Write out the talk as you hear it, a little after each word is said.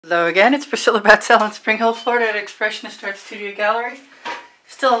Hello again, it's Priscilla Batzell in Spring Hill, Florida at Expressionist Art Studio Gallery.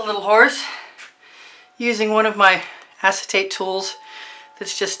 Still a little hoarse, using one of my acetate tools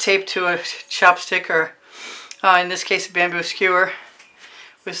that's just taped to a chopstick or in this case a bamboo skewer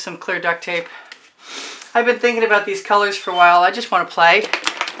with some clear duct tape. I've been thinking about these colors for a while. I just want to play.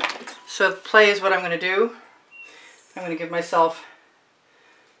 So play is what I'm going to do. I'm going to give myself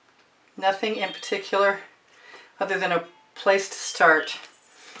nothing in particular other than a place to start.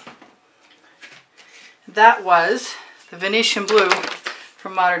 That was the Venetian blue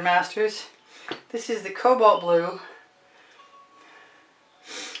from Modern Masters. This is the cobalt blue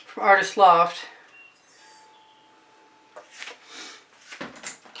from Artist Loft.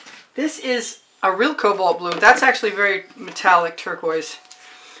 This is a real cobalt blue. That's actually very metallic turquoise.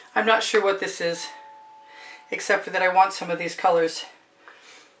 I'm not sure what this is, except for that I want some of these colors.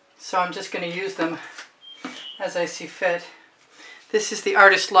 So I'm just going to use them as I see fit. This is the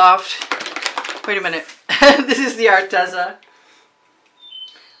Artist Loft. Wait a minute. This is the Arteza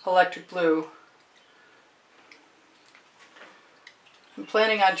Electric Blue. I'm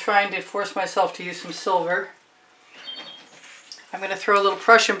planning on trying to force myself to use some silver. I'm going to throw a little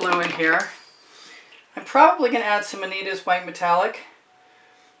Prussian blue in here. I'm probably going to add some Anita's white metallic.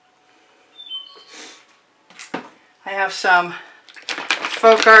 I have some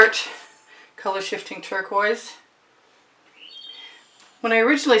folk art color shifting turquoise. When I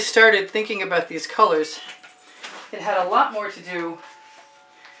originally started thinking about these colors, it had a lot more to do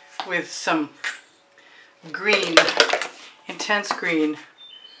with some green, intense green.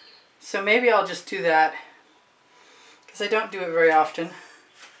 So maybe I'll just do that, because I don't do it very often.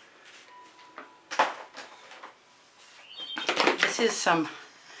 This is some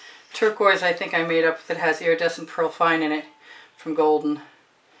turquoise I think I made up that has iridescent pearl fine in it from Golden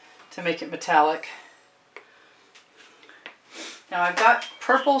to make it metallic. Now I've got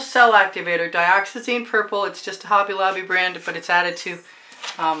purple cell activator, dioxazine purple. It's just a Hobby Lobby brand, but it's added to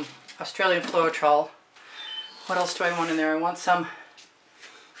Australian Floetrol. What else do I want in there? I want some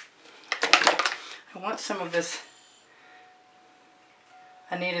of this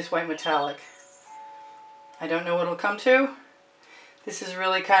Anita's white metallic. I don't know what it'll come to. This is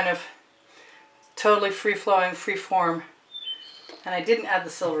really kind of totally free-flowing, free-form. And I didn't add the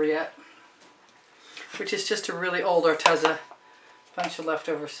silver yet, which is just a really old Arteza. Bunch of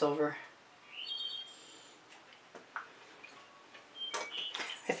leftover silver.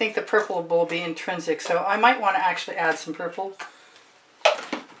 I think the purple will be intrinsic, so I might want to actually add some purple.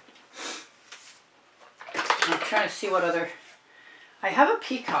 I'm trying to see what other... I have a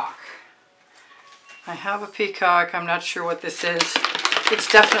peacock. I'm not sure what this is. It's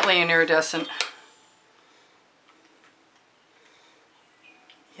definitely an iridescent.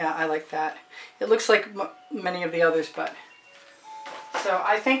 Yeah, I like that. It looks like many of the others, but... So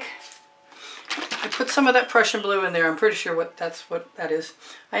I think I put some of that Prussian blue in there. I'm pretty sure that's what that is.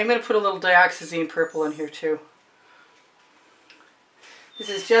 I am going to put a little dioxazine purple in here too. This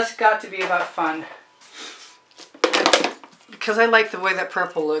has just got to be about fun. And because I like the way that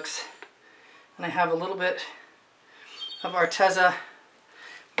purple looks. And I have a little bit of Arteza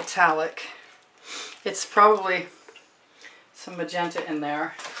metallic. It's probably some magenta in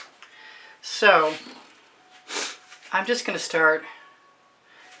there. So I'm just going to start.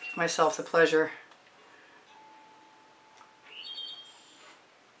 Give myself the pleasure.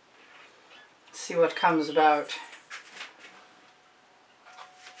 Let's see what comes about.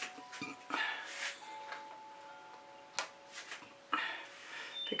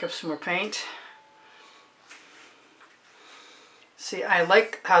 Pick up some more paint. See, I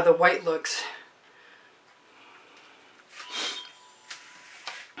like how the white looks.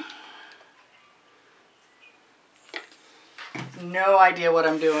 No idea what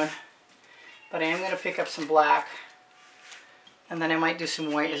I'm doing, but I am going to pick up some black, and then I might do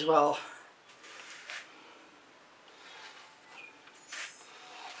some white as well.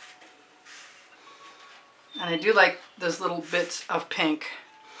 And I do like those little bits of pink,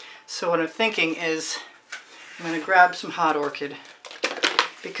 so what I'm thinking is I'm going to grab some hot orchid,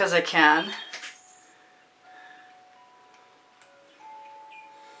 because I can.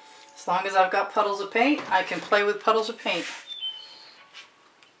 As long as I've got puddles of paint, I can play with puddles of paint.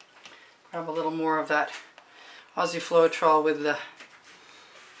 Grab a little more of that Aussie Floetrol with the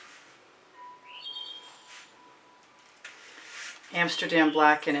Amsterdam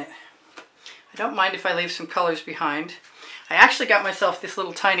black in it. I don't mind if I leave some colors behind. I actually got myself this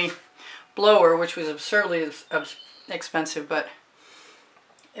little tiny blower, which was absurdly expensive, but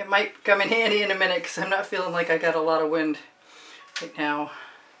it might come in handy in a minute because I'm not feeling like I got a lot of wind right now.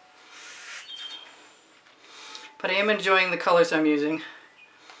 But I am enjoying the colors I'm using.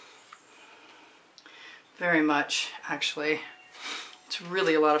 very much, actually. It's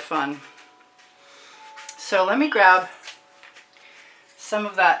really a lot of fun. So let me grab some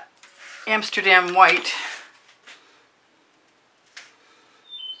of that Amsterdam white.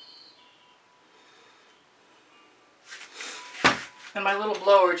 And my little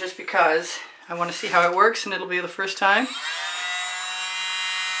blower, just because I want to see how it works, and it'll be the first time.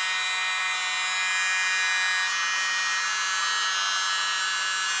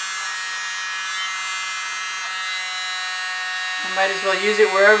 I might as well use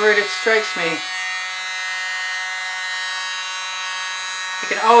it wherever it strikes me. I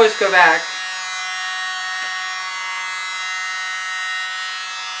can always go back.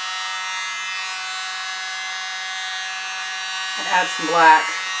 And add some black,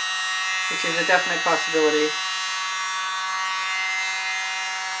 which is a definite possibility.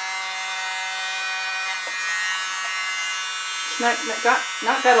 It's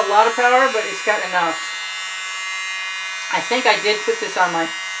not got a lot of power, but it's got enough. I think I did put this on my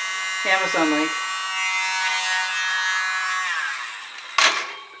Amazon link.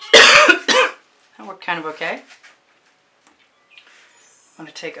 That worked kind of okay. I'm going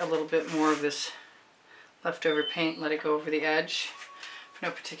to take a little bit more of this leftover paint, let it go over the edge for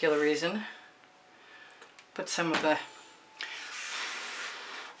no particular reason. Put some of the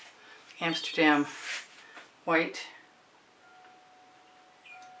Amsterdam white.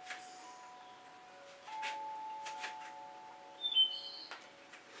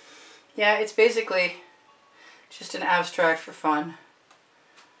 Yeah, it's basically just an abstract for fun.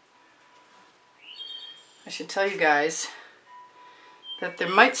 I should tell you guys that there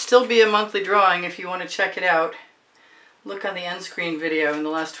might still be a monthly drawing if you want to check it out. Look on the end screen video in the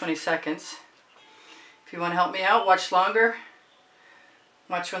last 20 seconds. If you want to help me out, watch longer.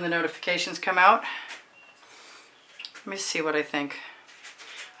 Watch when the notifications come out. Let me see what I think.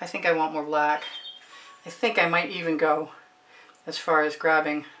 I think I want more black. I think I might even go as far as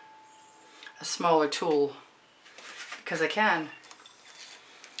grabbing a smaller tool, because I can.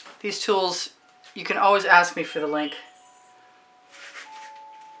 These tools, you can always ask me for the link.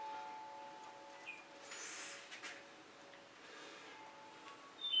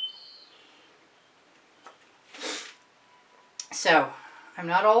 So, I'm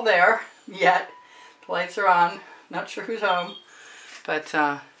not all there yet. The lights are on. Not sure who's home, but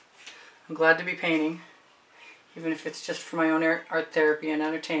I'm glad to be painting, even if it's just for my own art therapy and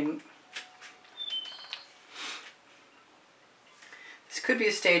entertainment. This could be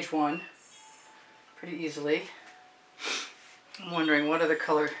a stage 1, pretty easily. I'm wondering what other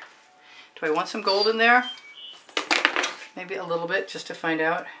color. Do I want some gold in there? Maybe a little bit, just to find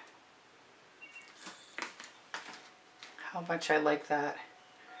out how much I like that.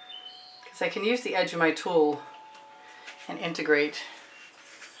 Because I can use the edge of my tool and integrate.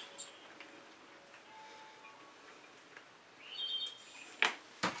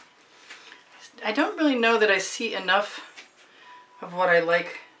 I don't really know that I see enough of what I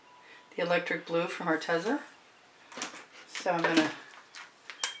like, the electric blue from Arteza. So I'm going to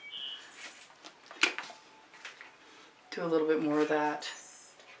do a little bit more of that.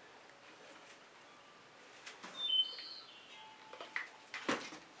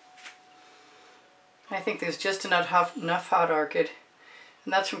 I think there's just enough hot orchid,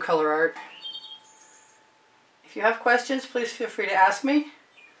 and that's from Color Art. If you have questions, please feel free to ask me.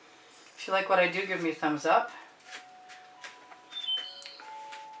 If you like what I do, give me a thumbs up.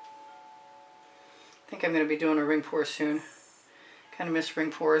 I think I'm going to be doing a ring pour soon. Kind of miss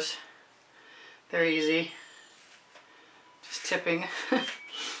ring pours. They're easy. Just tipping.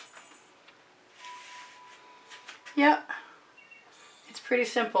 Yeah, it's pretty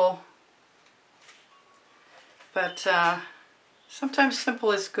simple. But sometimes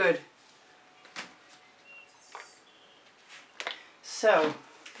simple is good. So,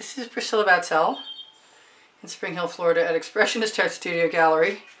 this is Priscilla Batzell in Spring Hill, Florida at Expressionist Art Studio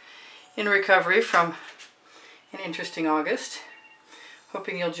Gallery, in recovery from an interesting August.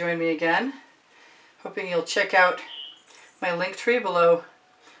 Hoping you'll join me again. Hoping you'll check out my link tree below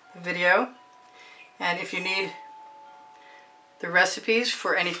the video. And if you need the recipes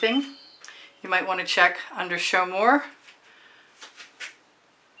for anything, you might want to check under Show More.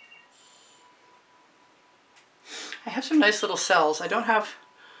 I have some nice little cells. I don't have,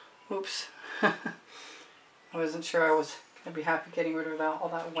 oops, I wasn't sure I was going to be happy getting rid of all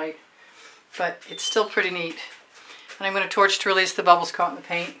that white, but it's still pretty neat. And I'm going to torch to release the bubbles caught in the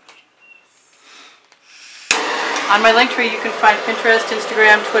paint. On my link tree you can find Pinterest,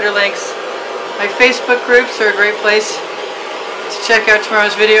 Instagram, Twitter links. My Facebook groups are a great place to check out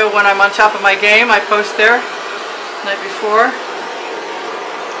tomorrow's video. When I'm on top of my game, I post there the night before.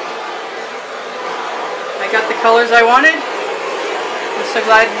 got the colors I wanted. I'm so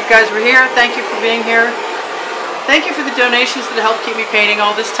glad you guys were here. Thank you for being here. Thank you for the donations that help keep me painting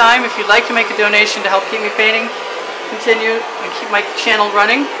all this time. If you'd like to make a donation to help keep me painting, continue and keep my channel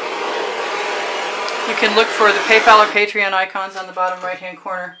running, you can look for the PayPal or Patreon icons on the bottom right-hand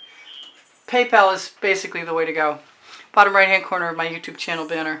corner. PayPal is basically the way to go. Bottom right-hand corner of my YouTube channel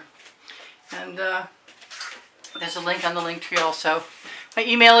banner. And there's a link on the link tree also. My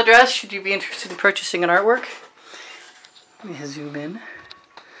email address, should you be interested in purchasing an artwork. Let me zoom in.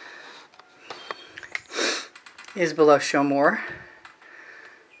 Is below show more.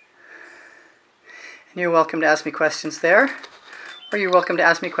 And you're welcome to ask me questions there. Or you're welcome to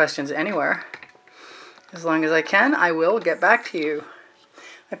ask me questions anywhere. As long as I can, I will get back to you.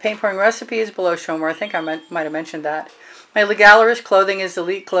 My paint pouring recipe is below show more. I think I might have mentioned that. My legalist clothing is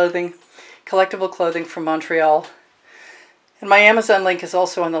elite clothing, collectible clothing from Montreal. And my Amazon link is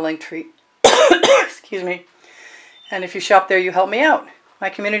also on the link tree. Excuse me. And if you shop there, you help me out. My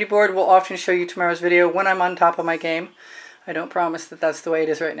community board will often show you tomorrow's video when I'm on top of my game. I don't promise that that's the way it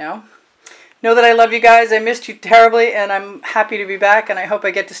is right now. Know that I love you guys. I missed you terribly, and I'm happy to be back, and I hope I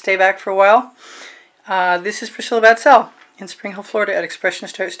get to stay back for a while. This is Priscilla Batzell in Spring Hill, Florida at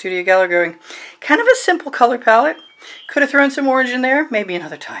Expressionist Art Studio Gallery, going kind of a simple color palette. Could have thrown some orange in there, maybe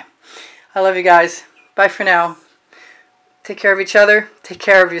another time. I love you guys. Bye for now. Take care of each other. Take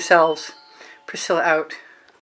care of yourselves. Priscilla out.